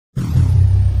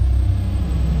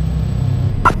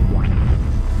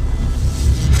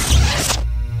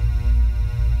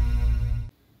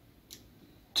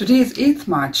Today is 8th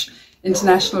March,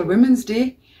 International Women's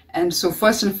Day. And so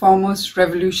first and foremost,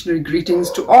 revolutionary greetings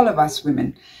to all of us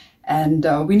women. And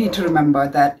we need to remember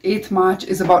that 8th March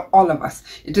is about all of us.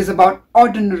 It is about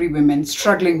ordinary women,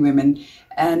 struggling women.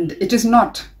 And it is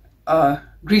not a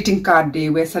greeting card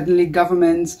day where suddenly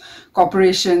governments,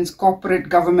 corporations, corporate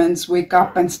governments wake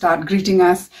up and start greeting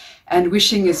us and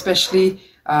wishing especially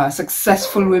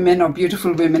successful women or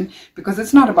beautiful women, because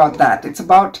it's not about that. It's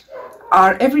about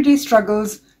our everyday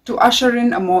struggles to usher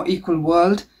in a more equal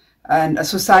world and a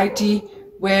society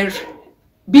where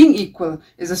being equal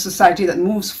is a society that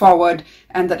moves forward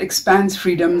and that expands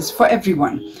freedoms for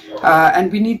everyone.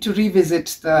 And we need to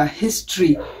revisit the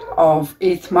history of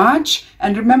 8th March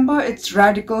and remember its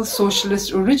radical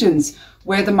socialist origins,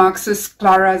 where the Marxist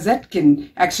Clara Zetkin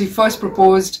actually first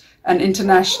proposed an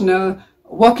International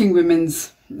Working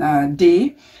Women's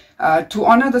Day to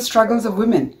honor the struggles of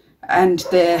women and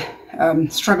their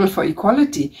struggle for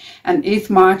equality. And 8th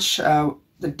March,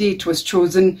 the date was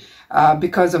chosen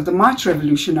because of the March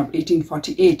Revolution of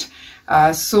 1848.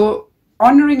 So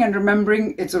honoring and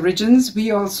remembering its origins,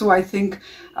 we also, I think,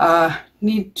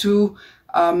 need to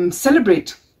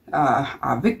celebrate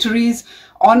our victories,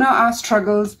 honor our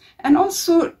struggles, and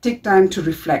also take time to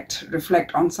reflect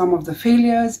on some of the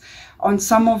failures, on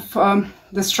some of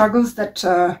the struggles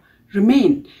that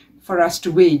remain for us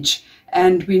to wage.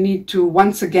 And we need to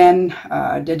once again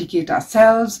dedicate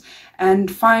ourselves and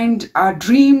find our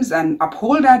dreams and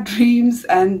uphold our dreams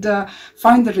and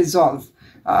find the resolve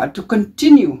to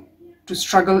continue to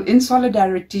struggle in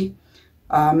solidarity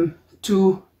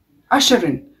to usher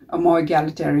in a more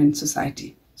egalitarian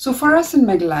society. So for us in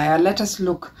Meghalaya, let us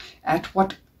look at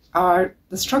what are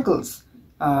the struggles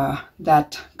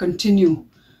that continue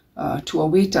to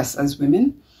await us as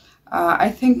women. I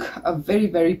think a very,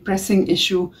 very pressing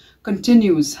issue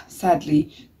continues,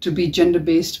 sadly, to be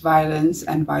gender-based violence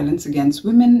and violence against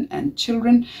women and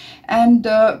children. And,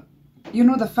 you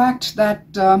know, the fact that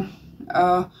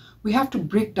we have to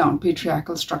break down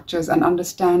patriarchal structures and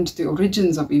understand the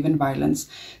origins of even violence,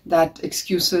 that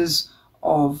excuses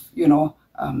of, you know,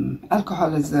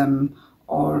 alcoholism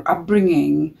or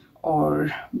upbringing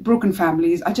or broken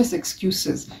families are just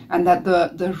excuses, and that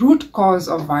the root cause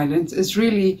of violence is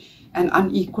really an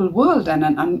unequal world and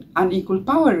an unequal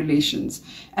power relations.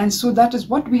 And so that is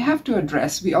what we have to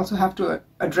address. We also have to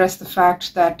address the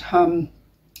fact that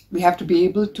we have to be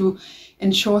able to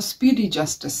ensure speedy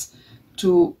justice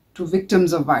to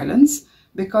victims of violence,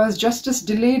 because justice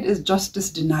delayed is justice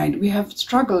denied. We have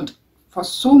struggled for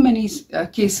so many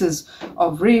cases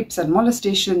of rapes and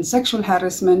molestation, sexual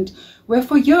harassment, where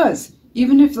for years,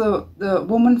 even if the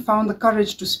woman found the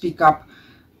courage to speak up,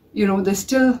 you know, there's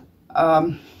still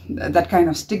that kind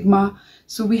of stigma.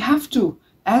 So we have to,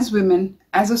 as women,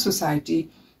 as a society,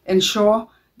 ensure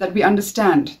that we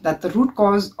understand that the root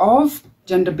cause of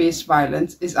gender-based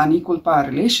violence is unequal power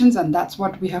relations, and that's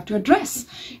what we have to address.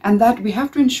 And that we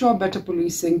have to ensure better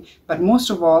policing, but most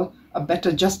of all, a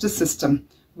better justice system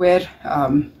where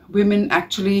women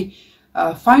actually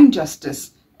find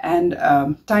justice and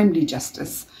timely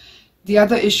justice. The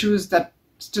other issues that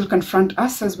still confront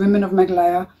us as women of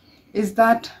Meghalaya is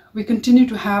that we continue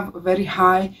to have a very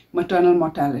high maternal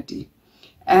mortality.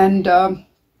 And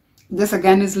this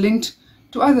again is linked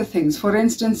to other things. For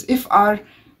instance, if our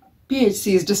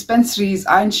PHCs, dispensaries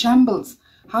are in shambles,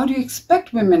 how do you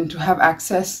expect women to have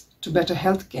access to better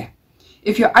health care?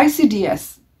 If your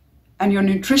ICDS and your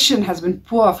nutrition has been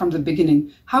poor from the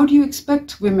beginning, how do you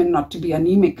expect women not to be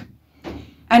anemic?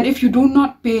 And if you do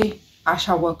not pay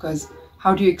ASHA workers,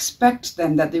 how do you expect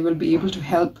then that they will be able to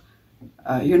help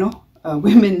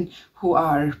women who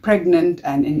are pregnant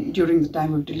and during the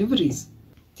time of deliveries?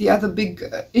 The other big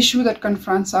issue that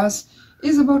confronts us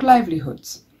is about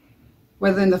livelihoods,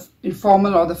 whether in the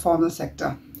informal or the formal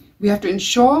sector. We have to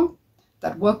ensure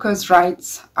that workers'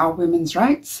 rights are women's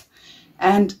rights,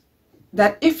 and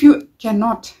that if you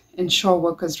cannot ensure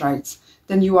workers' rights,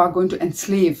 then you are going to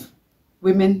enslave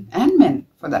women and men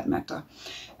for that matter.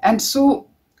 And so,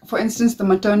 for instance, the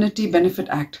Maternity Benefit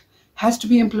Act has to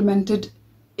be implemented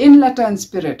in letter and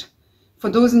spirit. For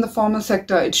those in the formal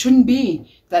sector, it shouldn't be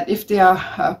that if they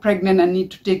are pregnant and need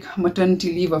to take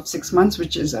maternity leave of 6 months,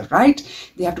 which is a right,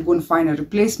 they have to go and find a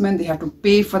replacement, they have to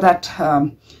pay for that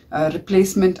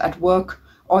replacement at work,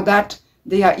 or that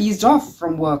they are eased off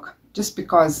from work just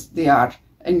because they are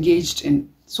engaged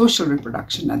in social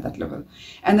reproduction at that level.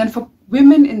 And then for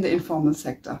women in the informal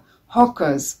sector,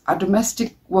 hawkers, our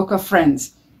domestic worker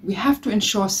friends, we have to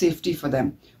ensure safety for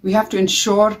them. We have to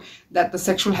ensure that the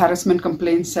sexual harassment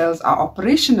complaint cells are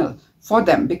operational for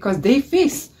them, because they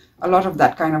face a lot of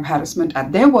that kind of harassment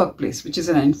at their workplace, which is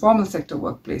an informal sector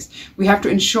workplace. We have to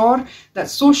ensure that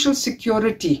social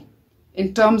security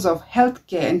in terms of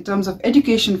healthcare, in terms of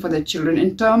education for their children,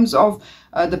 in terms of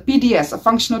the PDS, a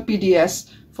functional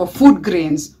PDS for food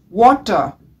grains,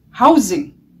 water,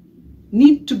 housing,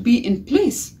 need to be in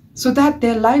place so that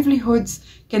their livelihoods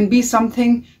can be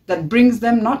something that brings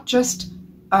them not just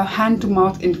a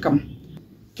hand-to-mouth income.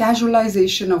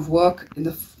 Casualization of work in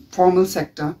the formal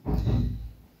sector,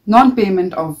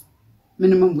 non-payment of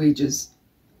minimum wages.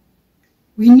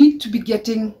 We need to be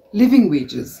getting living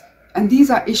wages. And these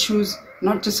are issues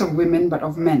not just of women, but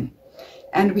of men.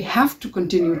 And we have to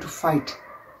continue to fight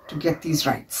to get these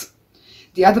rights.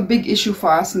 The other big issue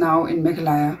for us now in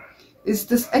Meghalaya is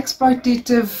this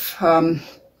exploitative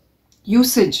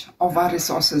usage of our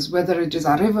resources, whether it is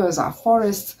our rivers, our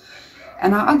forests,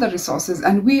 and our other resources.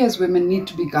 And we as women need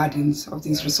to be guardians of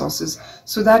these resources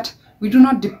so that we do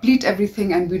not deplete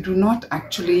everything and we do not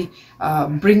actually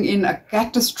bring in a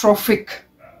catastrophic,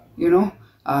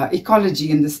 ecology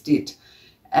in the state.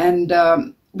 And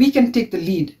we can take the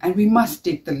lead, and we must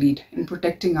take the lead in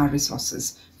protecting our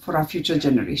resources for our future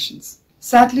generations.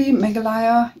 Sadly,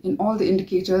 Meghalaya, in all the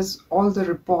indicators, all the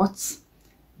reports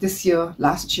this year,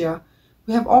 last year,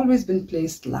 we have always been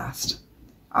placed last.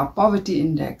 Our poverty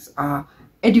index, our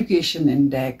education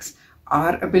index,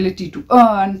 our ability to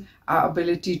earn, our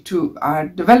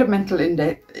developmental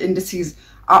indices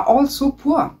are all so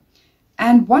poor.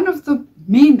 And one of the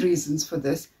main reasons for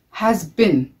this has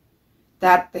been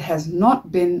that there has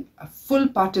not been a full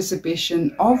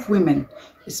participation of women,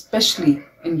 especially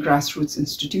in grassroots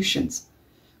institutions,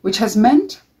 which has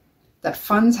meant that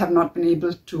funds have not been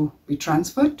able to be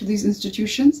transferred to these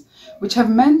institutions, which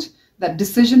have meant that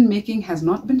decision-making has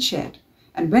not been shared.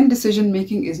 And when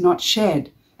decision-making is not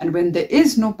shared, and when there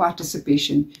is no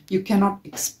participation, you cannot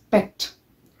expect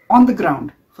on the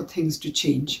ground for things to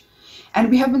change.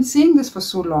 And we have been saying this for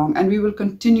so long, and we will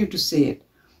continue to say it,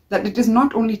 that it is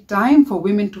not only time for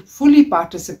women to fully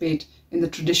participate in the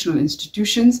traditional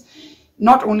institutions,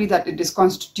 not only that it is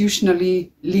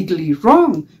constitutionally, legally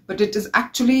wrong, but it is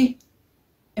actually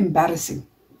embarrassing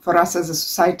for us as a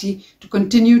society to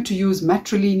continue to use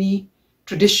matrilineal,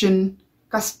 tradition,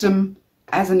 custom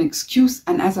as an excuse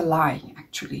and as a lie,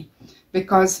 actually,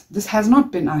 because this has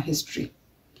not been our history.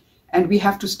 And we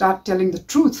have to start telling the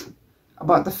truth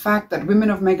about the fact that women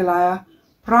of Meghalaya,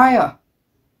 prior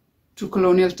to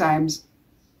colonial times,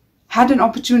 had an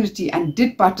opportunity and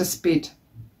did participate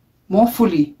more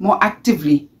fully, more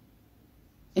actively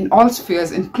in all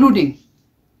spheres, including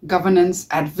governance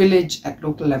at village, at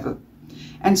local level.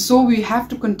 And so we have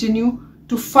to continue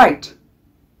to fight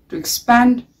to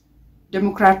expand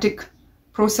democratic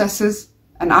processes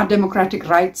and our democratic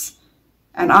rights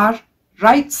and our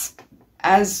rights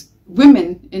as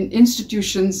women in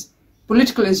institutions,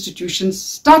 political institutions,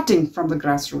 starting from the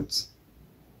grassroots.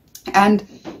 And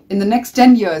in the next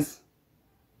 10 years,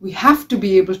 we have to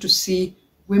be able to see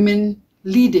women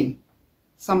leading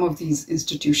some of these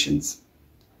institutions.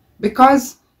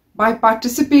 Because by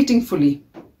participating fully,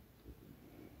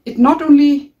 it not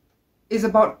only is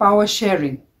about power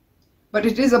sharing, but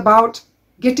it is about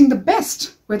getting the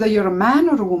best, whether you're a man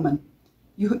or a woman.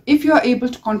 If you are able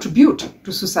to contribute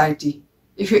to society,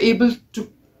 if you're able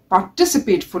to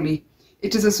participate fully,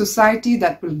 it is a society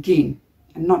that will gain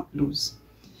and not lose.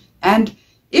 And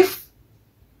if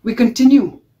we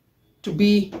continue to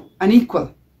be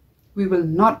unequal, we will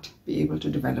not be able to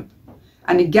develop.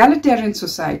 An egalitarian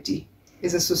society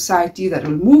is a society that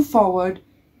will move forward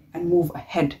and move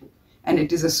ahead. And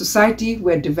it is a society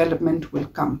where development will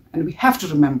come. And we have to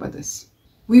remember this.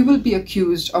 We will be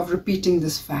accused of repeating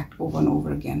this fact over and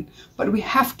over again. But we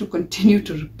have to continue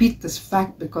to repeat this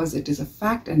fact because it is a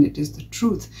fact and it is the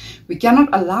truth. We cannot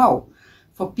allow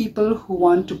for people who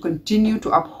want to continue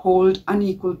to uphold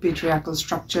unequal patriarchal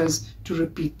structures to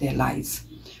repeat their lies.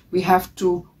 We have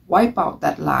to wipe out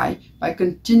that lie by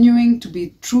continuing to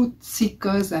be truth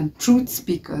seekers and truth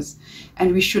speakers.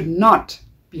 And we should not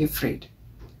be afraid.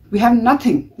 We have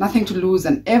nothing to lose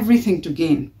and everything to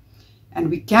gain. And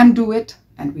we can do it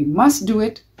and we must do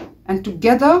it. And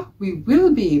together we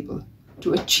will be able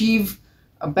to achieve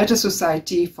a better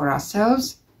society for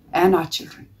ourselves and our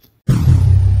children.